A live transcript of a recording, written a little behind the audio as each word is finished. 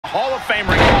Hall of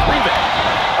Famer can prove it.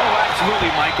 Oh, absolutely,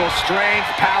 Michael.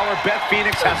 Strength, power, Beth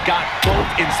Phoenix has got both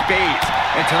in spades.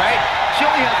 And tonight, she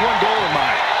only has one goal in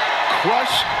mind: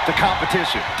 crush the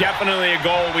competition. Definitely a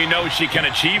goal we know she can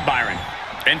achieve, Byron.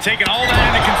 And taking all that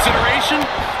into consideration,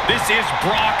 this is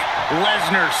Brock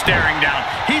Lesnar staring down.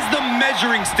 He's the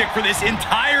measuring stick for this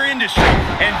entire industry,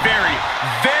 and very,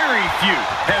 very few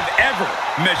have ever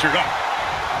measured up.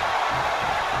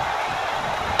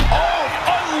 Oh,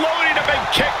 unloading a big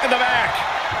kick to the back.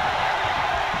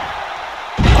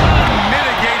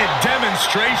 Unmitigated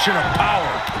demonstration of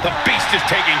power. The beast is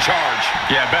taking charge.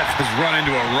 Yeah, Beth has run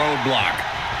into a roadblock.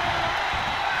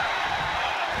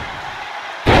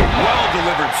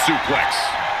 Well-delivered suplex.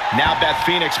 Now Beth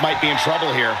Phoenix might be in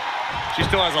trouble here. She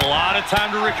still has a lot of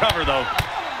time to recover, though.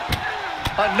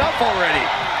 Enough already.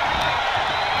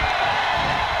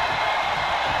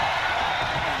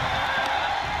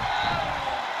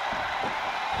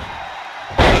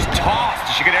 Just tossed.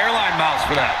 She get airline miles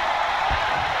for that.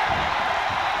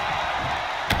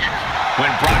 When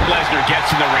Brock Lesnar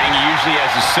gets in the ring, he usually has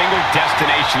a single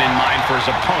destination in mind for his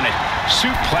opponent: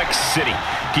 Suplex City.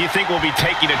 Do you think we'll be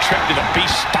taking a trip to the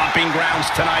Beast Stomping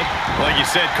Grounds tonight? Like you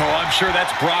said, Cole, I'm sure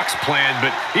that's Brock's plan,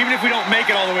 but even if we don't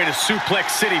make it all the way to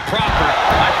Suplex City proper,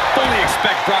 I fully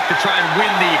expect Brock to try and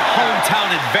win the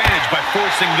hometown advantage by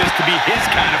forcing this to be his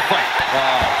kind of fight.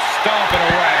 Oh, stomping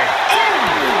away.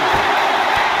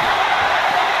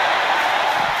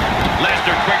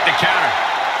 Lesnar quick to counter.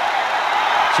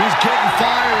 She's getting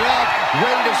fired up,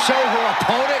 ready to show her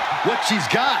opponent what she's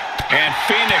got. And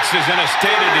Phoenix is in a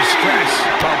state of distress.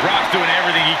 Well, Brock's doing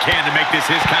everything he can to make this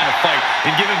his kind of fight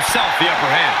and give himself the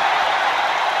upper hand.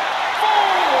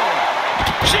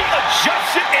 4. She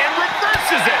adjusts it and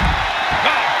reverses it.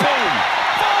 Oh, boom.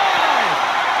 5.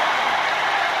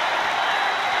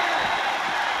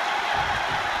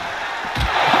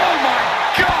 Oh, my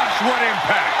gosh, what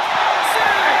impact.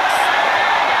 6.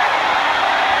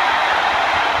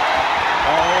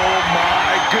 Oh,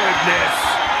 my goodness.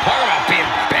 Talk about being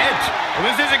bent. Well,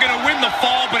 this isn't going to win the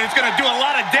fall, but it's going to do a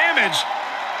lot of damage.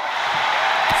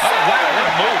 Oh, wow, what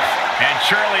a move. And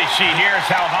surely she hears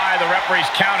how high the referee's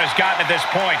count has gotten at this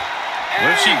point.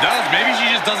 What if she does? Maybe she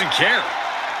just doesn't care.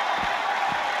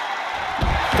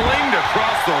 Flinged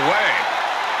across the way.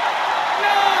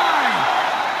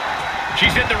 9.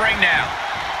 She's in the ring now.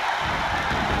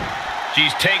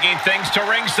 She's taking things to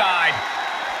ringside.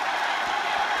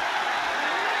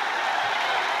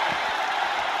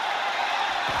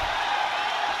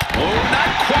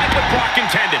 Quite what Brock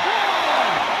intended. 1.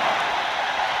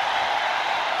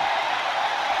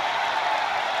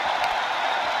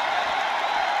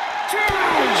 2.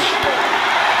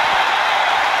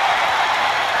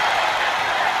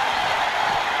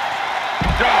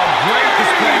 Oh, great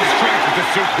display of strength with the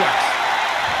suplex.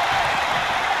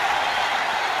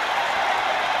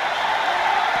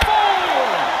 4.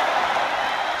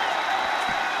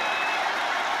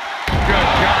 Good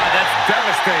God, that's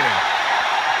devastating.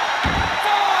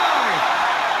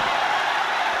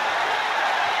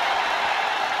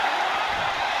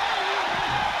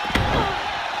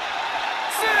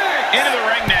 Into the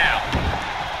ring now.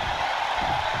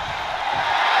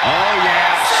 Oh,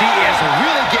 yeah, she is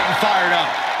really getting fired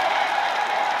up.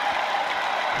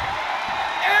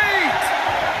 8.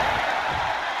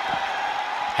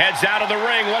 Heads out of the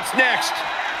ring. What's next?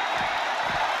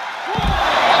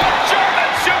 German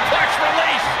suplex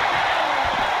release.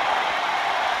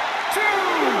 2.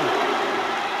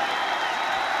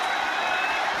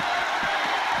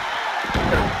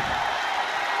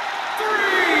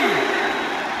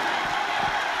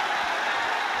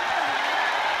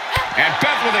 And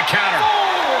Beth with a counter. 4.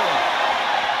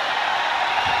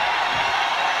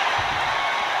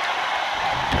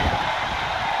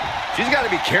 She's got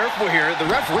to be careful here. The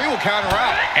referee will count her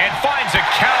out. And finds a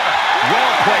counter.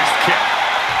 Well-placed kick.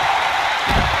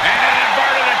 And an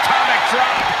inverted atomic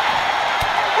drop.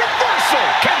 Reversal.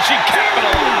 Can she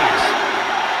capitalize?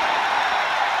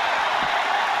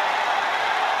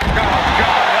 Oh,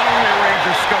 God. That'll rearrange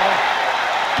her skull.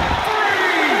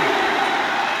 3.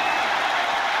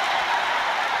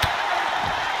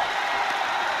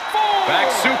 4. Back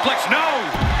suplex, no!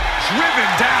 Driven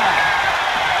down.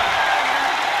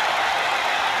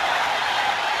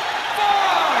 5.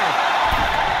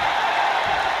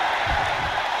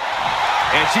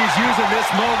 And she's using this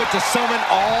moment to summon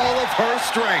all of her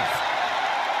strength.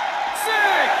 6.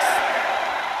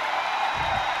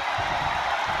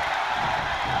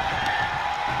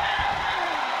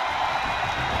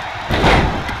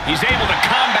 He's able to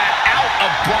combat out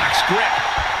of Brock's grip.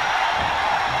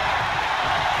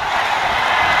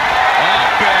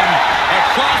 Up and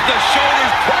across the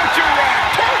shoulders. Torture rack.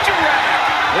 Torture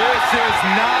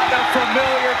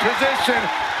familiar position.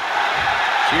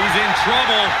 She's in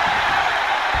trouble.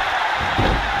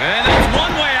 And that's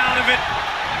one way out of it.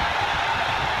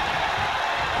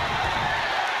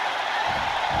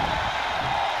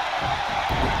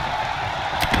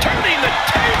 Turning the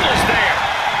tables there.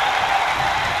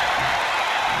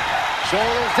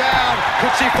 Shoulders down.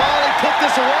 Could she finally put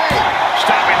this away?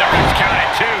 Stopping the ref's count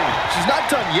at 2. She's not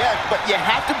done yet, but you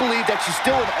have to believe that she's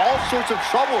still in all sorts of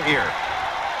trouble here.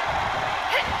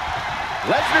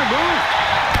 Lesnar moved.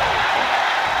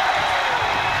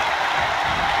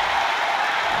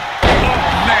 Oh,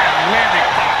 man, landing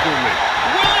awkwardly.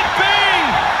 Will it be?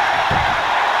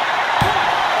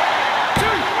 1, 2.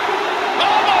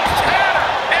 Almost had her.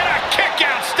 And a kick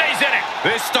out stays in it.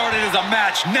 This started as a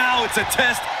match. Now it's a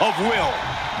test of will.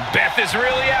 Beth is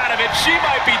really out of it. She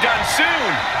might be done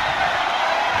soon.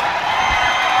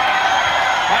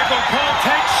 Michael Cole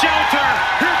takes shelter.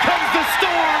 Here comes the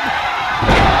storm.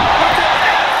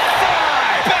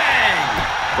 Bang!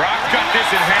 Brock's got this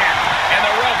in hand. And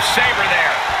the rope saver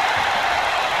there.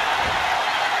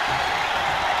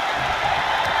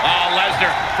 Oh,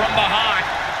 Lesnar from behind.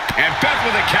 And Beth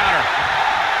with a counter.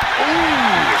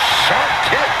 Ooh, sharp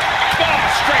kick. Oh,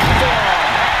 straight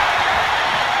forearm.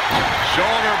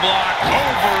 Shoulder block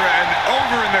over and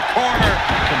over in the corner.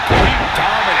 Complete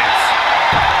dominance.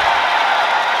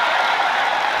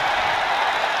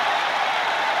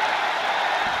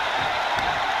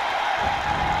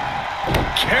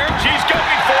 She's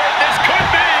going for it. This could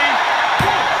be.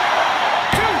 1,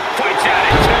 2. Fights out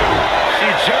at 2. She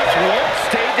just won't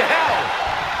stay down.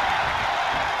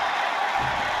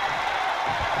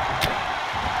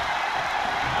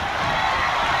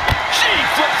 She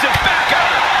flips it back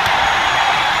up.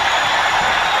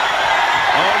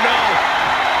 Oh, no.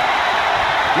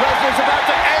 Lesnar's about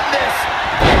to end this.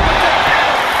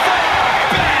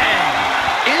 Bang!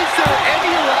 Is there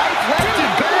any life left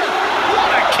in Beth?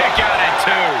 What a kick out at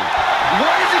 2.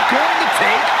 What is it going to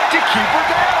take to keep her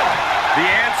down? The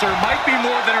answer might be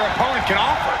more than her opponent can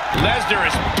offer. Lesnar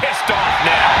is pissed off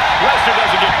now. Lesnar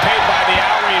doesn't get paid by the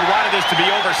hour. He wanted this to be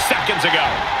over seconds ago.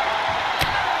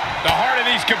 The heart of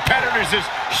these competitors is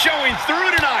showing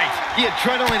through tonight. The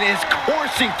adrenaline is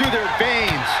coursing through their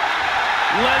veins.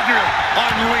 Lesnar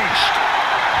unleashed.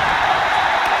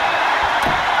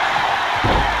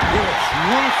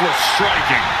 Ruthless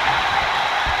striking.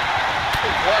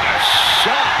 What a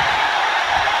shot.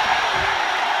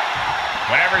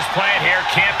 Whatever's playing here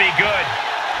can't be good.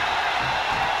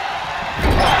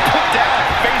 Put down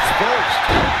face first.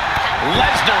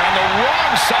 Lesnar on the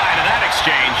wrong side of that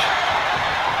exchange.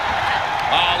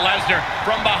 Lesnar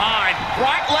from behind.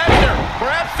 Brock Lesnar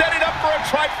perhaps setting up for a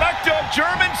trifecta of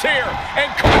Germans here. And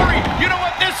Corey, you know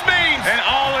what this means? An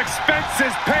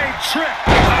all-expenses-paid trip.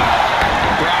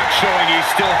 Brock showing he's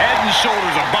still head and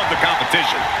shoulders above the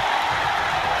competition.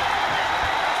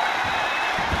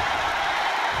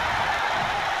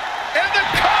 And the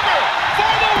cover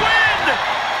for the win!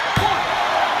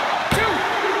 1, 2,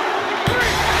 3.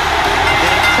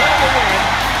 An incredible win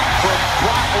for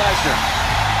Brock Lesnar.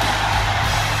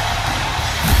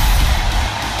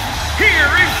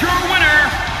 Here is your winner,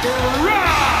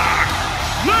 Brock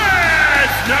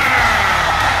Lesnar!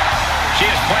 She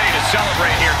has plenty to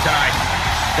celebrate here tonight.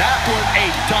 That was a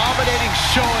dominating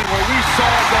showing where we saw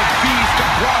the beast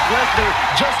Brock Lesnar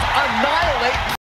just annihilate